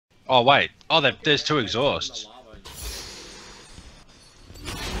Oh wait. Oh, there's 2 exhausts.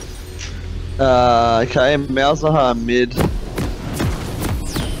 Okay, Malzahar mid.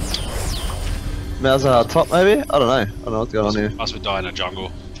 Malzahar top maybe? I don't know. I don't know what's going on here. Must have died in a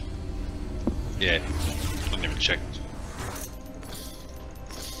jungle. Yeah. Didn't even check.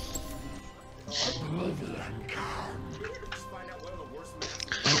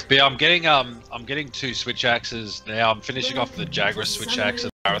 But yeah, I'm getting 2 switch axes now. I'm finishing off the Jagras switch axe and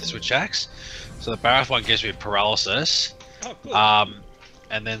the Barath switch axe. So the Barath one gives me paralysis. Oh, cool.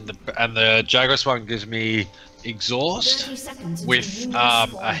 And then the Jagras one gives me exhaust with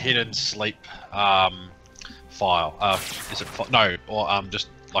a hidden sleep file. Is it no, or just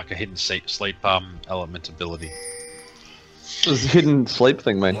like a hidden sleep element ability. There's a hidden sleep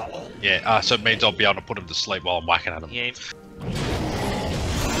thing, mate. Yeah, so it means I'll be able to put him to sleep while I'm whacking at him. Yeah.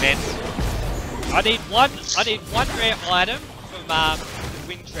 Man, I need one rare item from the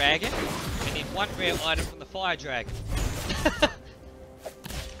Wind Dragon. I need 1 rare item from the Fire Dragon.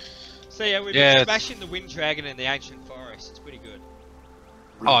 So yeah, we've been smashing the Wind Dragon in the Ancient Forest. It's pretty good.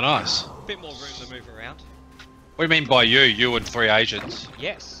 Oh, nice. A bit more room to move around. What do you mean by you? You and 3 agents?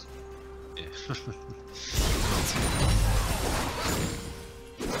 Yes. Yeah.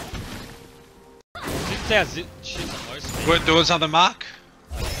 Since our shit's the most. We're doing something, Mark?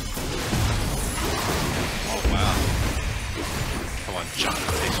 Oh wow. Come on, jump,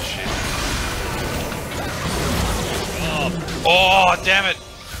 piece of shit. Oh, damn it!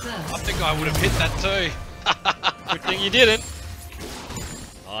 I think I would have hit that too. Good thing you didn't.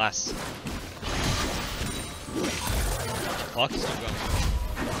 Nice. Clock is still going.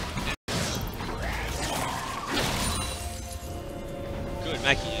 Good,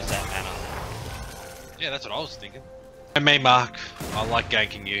 making use that mana. Yeah, that's what I was thinking. And me, Mark, I like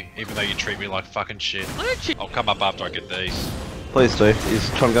ganking you, even though you treat me like fucking shit. I'll come up after I get these. Please do. He's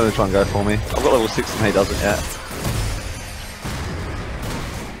going to try and go for me. I've got level 6 and he doesn't yet.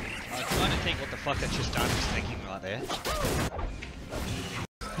 I'm trying to think what the fuck that Tristan was thinking right there.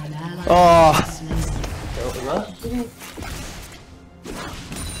 Oh!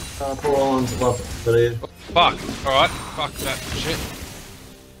 Poor Owen's above it. Fuck, alright, fuck that shit.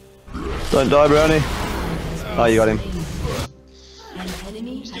 Don't die, Brownie. Oh, you got him.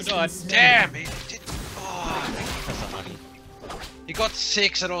 Still died. Damn, he did. Oh, that's unlucky. He got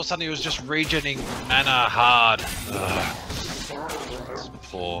 6 and all of a sudden he was just regening mana hard. That's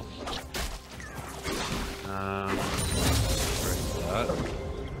before. That.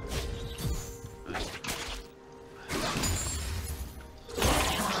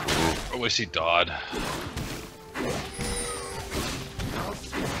 I wish he died.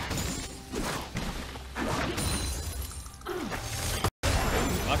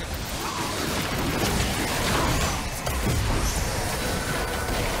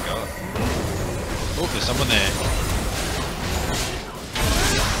 Oh, there's someone there.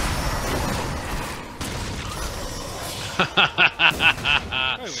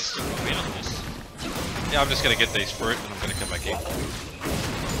 Oh, we're still got win on this. Yeah, I'm just gonna get these fruit and I'm gonna come back in.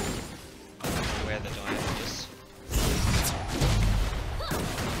 Where the diamond is.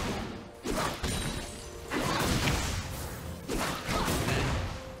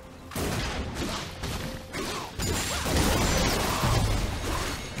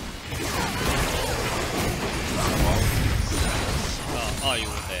 Oh, you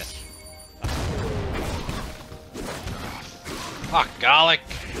were there. Fuck, garlic!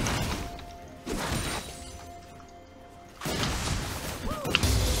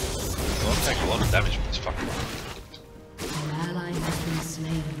 Well, I'm taking a lot of damage from this fucking one. An ally has been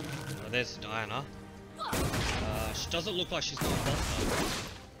slain. Oh, there's Diana. She doesn't look like she's got a boss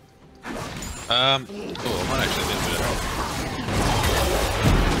Cool, I might actually need a bit of help.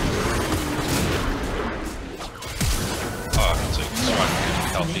 Oh, I can see. It's right,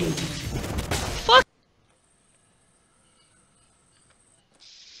 healthy. Fuck!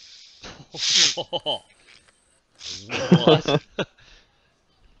 What?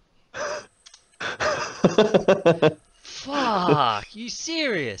 Fuck! You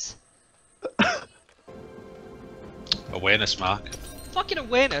serious? Awareness, Mark. Fucking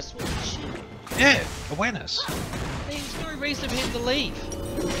awareness? What the shit? Yeah, awareness. There's no reason for him to leave.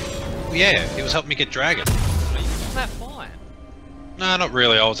 Yeah, he was helping me get dragon. Isn't that fine? No, not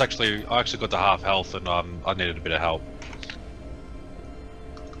really. I actually got to half health and I needed a bit of help.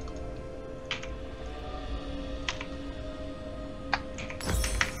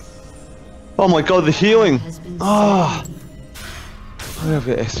 Oh my god, the healing! Ah! Oh, I've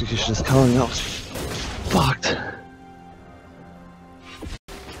got executions coming up. Fucked.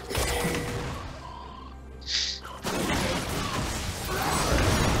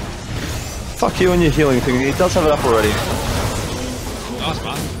 Fuck you and your healing thing. He does have it up already. Nice,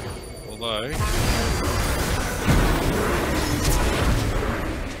 man. Although...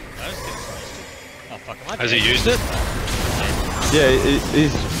 Oh fuck, am I Has he dead? used it? Yeah,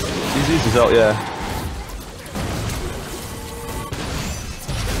 he's used his ult, yeah.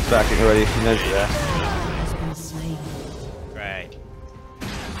 Backing already, he knows you're there. Has been slain. Great.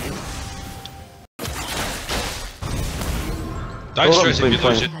 Don't stress if you been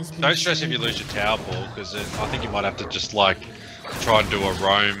lose your, don't stress if you lose your tower ball, because I think you might have to just like try and do a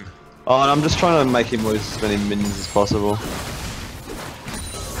roam. Oh, and I'm just trying to make him lose as many minions as possible.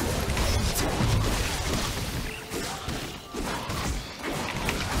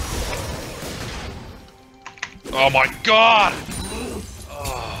 Oh my god!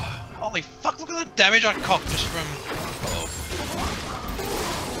 Oh, holy fuck, look at the damage I cocked just from... Oh.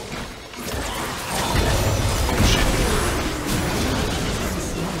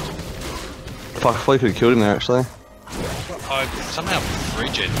 Fuck, I thought you could've killed him there actually. I somehow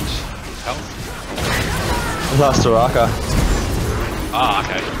regened health. Last Araka. Ah,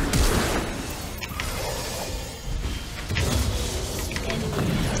 okay.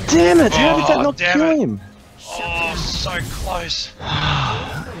 Damn it! How did that Oh, not damn kill it. him? Oh, so close.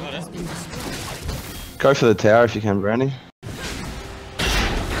 Go for the tower if you can, Brandy.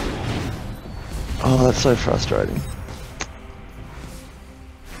 Oh, that's so frustrating.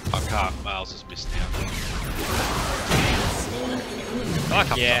 I can't. Miles has missed now. Fuck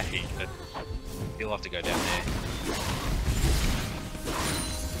Comes yeah. up here, but he'll have to go down there.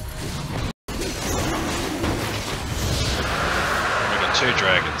 We got 2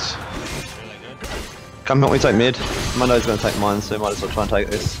 dragons. Really good. Come help me take mid. Mundo's gonna take mine, so might as well try and take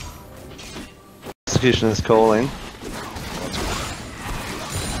this. Executioner's calling.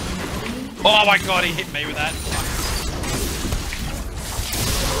 Oh my god, he hit me with that.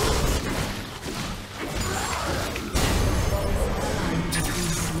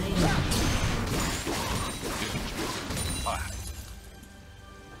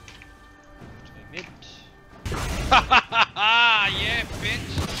 Mid. Yeah,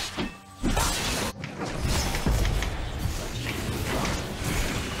 bitch.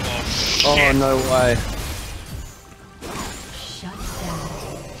 Oh shit. Oh, no way. Shut down.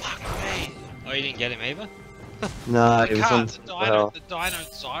 Fuck me. Oh, you didn't get him either? Nah, he was on. The Well, Dino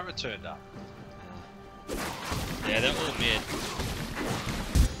Zyra turned up. Yeah, they're all mid.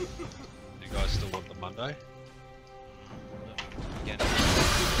 You guys still want the Monday? Again.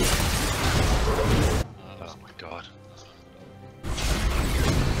 Oh my god.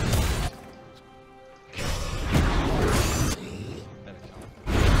 Better come.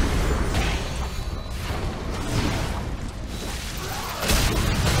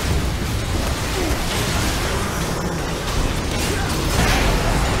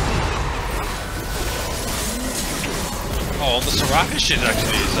 Oh, the Soraka shit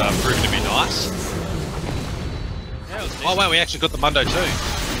actually is proving to be nice. Yeah, it was Oh decent. wow, we actually got the Mundo too.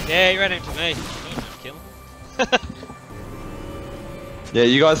 Yeah, he ran into me. Kill him. yeah,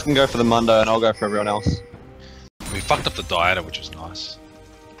 you guys can go for the Mundo and I'll go for everyone else. We fucked up the Diana, which was nice.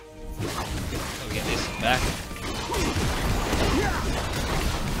 So we get this back.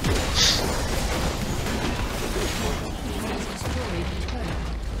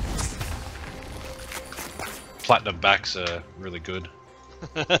 Platinum backs are really good.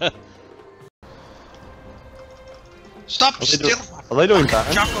 Stop Are they, still! are they doing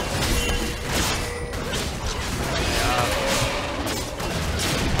that? Jungle!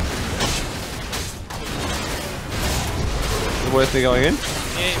 Is it worth me going in?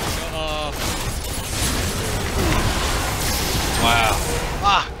 Yeah, oh. Wow.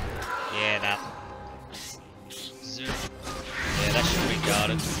 Ah! Yeah, that. Zoom. Yeah, that should be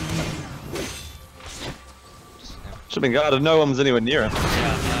guarded. Should've been guarded, no one was anywhere near him. Yeah,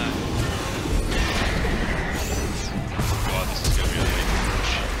 God, this is gonna be a big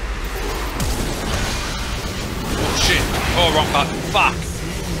push. Oh shit! Oh, wrong button. Fuck!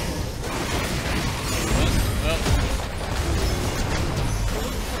 well,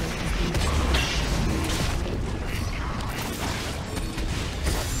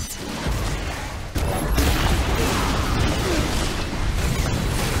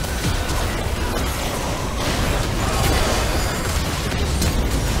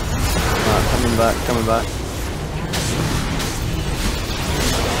 Alright, coming back.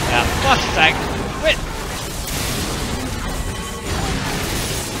 fuck's sake. Quit!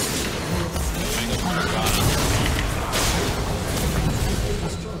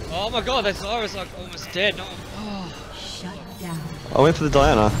 Oh my god, that Zyra's like almost dead. No, oh, Shut down. I went for the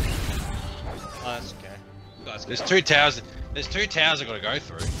Diana. that's okay. You guys There's 2 towers. There's 2 towers I gotta go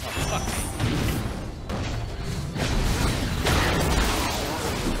through. fuck me.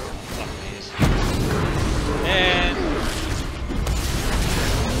 Fuck this. And...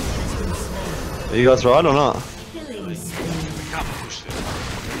 Are you guys right or not? Killing spree. We can't push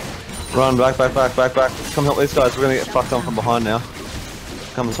this. Run, back. Come help these guys, we're gonna get fucked on from behind now.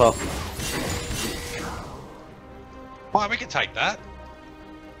 Come on top. Why, we can take that.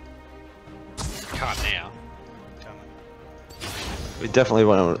 Can't now. We definitely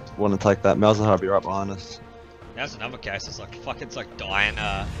want to take that. Malzahar will be right behind us. That's another case, it's like fucking dying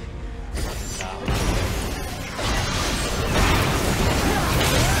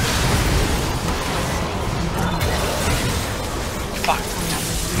Fuck.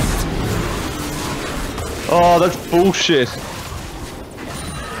 Oh, that's bullshit.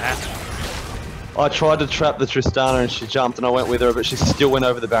 I tried to trap the Tristana and she jumped and I went with her, but she still went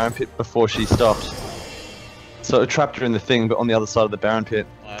over the Baron Pit before she stopped. So it trapped her in the thing, but on the other side of the Baron Pit.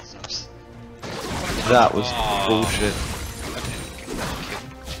 Oh, that sucks. That was bullshit.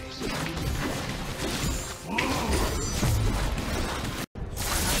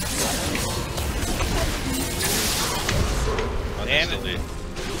 Damn it.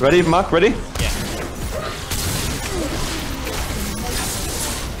 Ready, Mark? Ready? Yeah.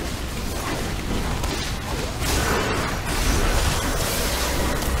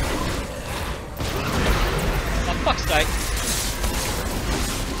 Oh, fuck's sake.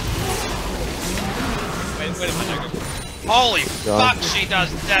 Wait a minute. Holy God. fuck, she does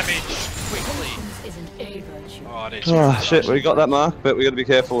damage quickly. Isn't a virtue. Oh, it is. Oh shit, we got that Mark, but we gotta be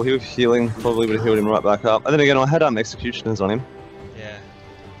careful. He was healing, probably would have healed him right back up. And then again, I had executioners on him. Yeah.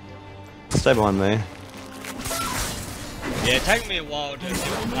 Stay behind me. Yeah, it took me a while to do my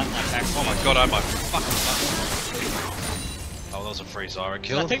back. Oh my god, oh my fucking fuck. Oh, that was a free Zyra I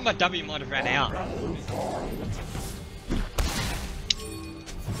kill. think my W might have ran out. No,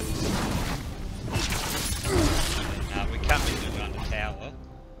 we can't be doing under tower.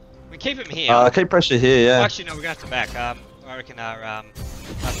 We keep him here. Keep pressure here, yeah. Actually, no, we're gonna have to back. I reckon our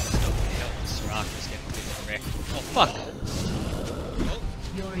Soraka's getting a bit wrecked. Oh fuck! Oh,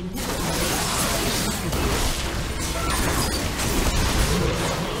 Your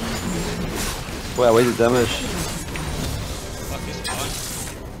Wow, we did damage. fuck this guy.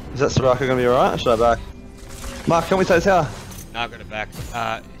 Is that Soraka gonna be alright? Or should I back? Mark, can we take tower? No, I got it back.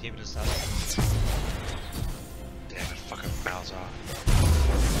 He would have started. Damn it, fucking Malzahar.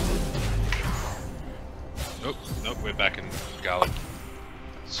 Nope, we're back in Garlic.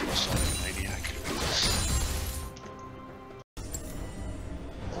 Suicide maniac.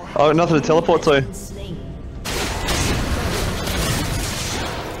 Oh, nothing to teleport to. slain.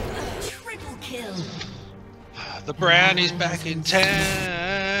 Triple kill. The brownie's back in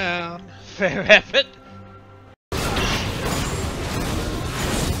town. Fair effort.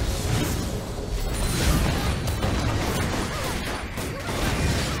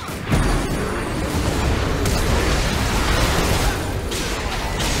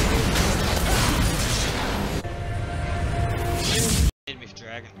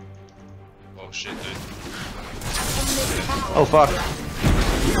 Dragon. Oh shit, dude. Oh fuck.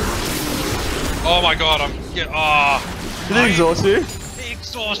 Oh my god, I'm oh. Did he exhaust you? He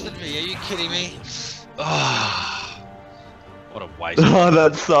exhausted me, are you kidding me? Ah. What a waste. Oh,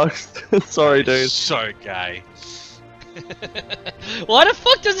 that sucks. Sorry, dude. So gay. Why the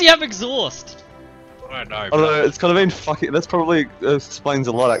fuck does he have exhaust? I don't know. I don't know, it's kind of been fucking. That's probably explains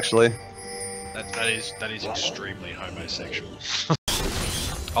a lot, actually. That is extremely homosexual.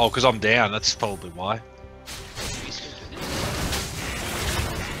 Oh, because I'm down, that's probably why.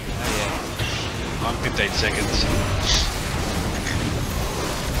 I'm 15 seconds.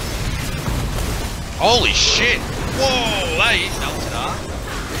 Holy shit! Whoa, that is melted up.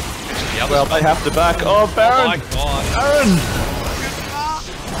 Actually, the other Well, they have to back. Oh, Oh Baron! my god. Baron!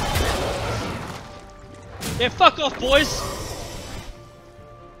 Yeah, fuck off, boys!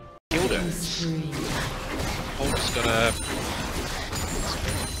 Killed her. Spree. I'm just gonna.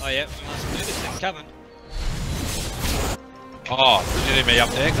 Oh yeah, we must do this thing coming. Oh, you need me up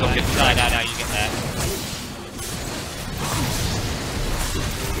there? Cause I'm getting No, you get that.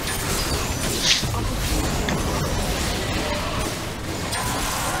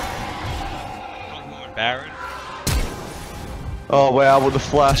 Kog'Maw and Baron. Oh wow, with the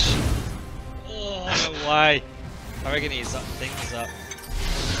flash. Oh, no way. I reckon he's up, things up.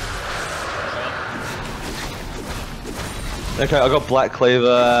 Okay, I got Black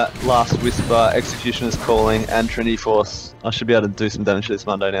Cleaver, Last Whisper, Executioner's Calling, and Trinity Force. I should be able to do some damage this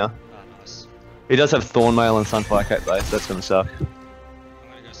Monday now. Oh, nice. He does have Thornmail and Sunfire Cape base, that's gonna suck. I'm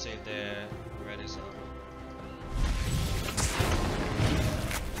gonna go see if their red is up.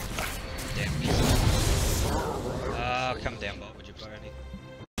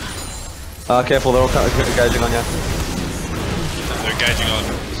 Careful, they're all engaging on you. They're engaging on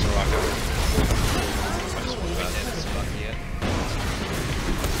Soraka. I just want that. Yeah, that's fucked, yeah.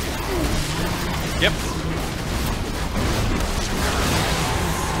 Yep.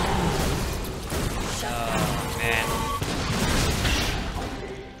 Oh, man.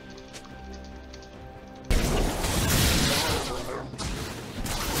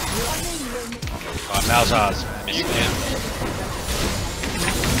 Alright, Malzar's missing him.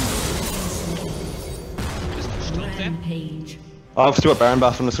 Just pushed off there. Rampage. I've still got Baron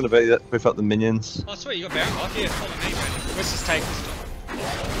buff, I'm just gonna beef up the minions. Oh, sweet, you got Baron off. Yeah, follow me, man. Let's just take this time.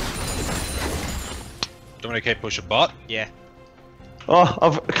 Do you want to keep pushing bot? Yeah. Oh,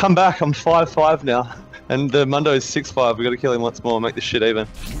 I've come back, I'm 5-5 now. And the Mundo is 6-5, we gotta kill him once more, make this shit even.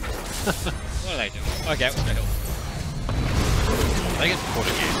 What are they doing? Okay, what's gonna help? They get caught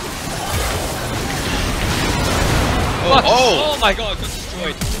again. Fuck. Oh! Oh my god, got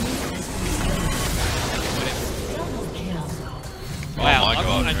destroyed. Wow, my I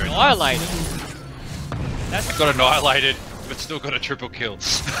god, got very annihilated. That's Got annihilated, but still got a triple kill.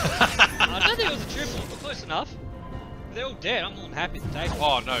 I don't think it was a triple, but close enough. They're all dead, I'm more than happy to take it.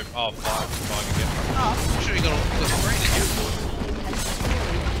 Oh no, oh, fine again. Oh, I'm sure you got a green again.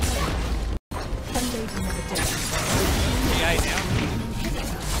 38 now.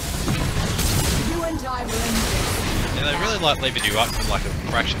 You and I were in Yeah, they really like leaving you up for like a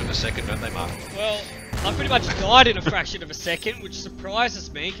fraction of a second, don't they, Mark? Well, I pretty much died in a fraction of a second, which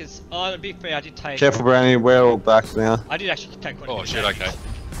surprises me, because, oh, to be fair, I did take... Careful, Brownie, we're all back now. I did actually take quite a Oh bit shit, of okay.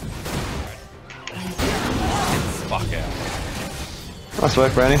 Fuck out. Nice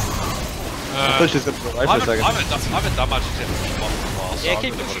work, Brownie. I thought she was gonna go away for a second. I haven't done much except for bot for a while, so Yeah, I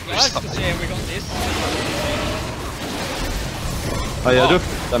keep really pushing, want to do guys, something. because, yeah, we got this. Oh yeah, Oh. do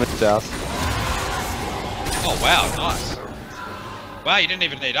damage south. Oh wow, nice. Wow, you didn't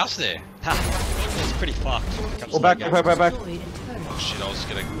even need us there. Ha, it was pretty fucked. when it comes Oh, to back, that back, game. back. destroyed a turret. Oh shit,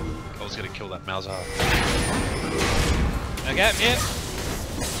 I was gonna kill that Malzahar. Okay, yeah.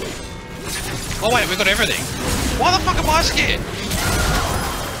 Oh wait, we got everything. Why the fuck am I scared?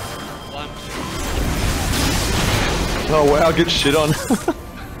 One. Oh wow, get shit on.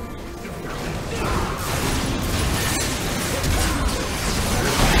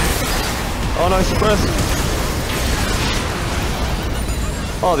 Oh no, suppress.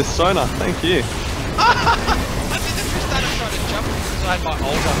 Oh, this Sona, thank you. I think that just started trying to jump because I had my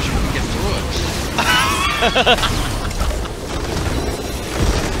ult on, she couldn't get through it.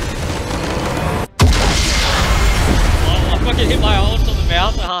 Oh, I fucking hit my ult on the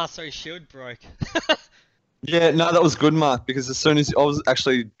mouth. Ah, so his shield broke. Yeah, no, that was good, Mark, because as soon as I was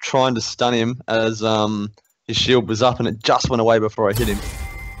actually trying to stun him as his shield was up and it just went away before I hit him.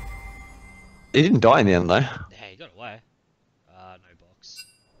 He didn't die in the end though. Yeah, he got away. No box.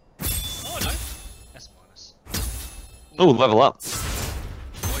 Oh no, that's minus. Oh, level up.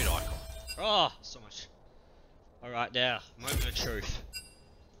 Void icon. Oh, so much. Alright, now, moment of truth.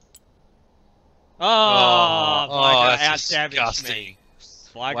 Oh, Viger that's out-damaged disgusting. me.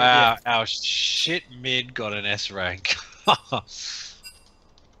 Viger, Wow, our shit mid got an S rank.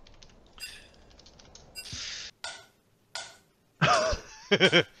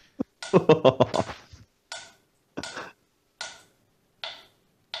 yeah.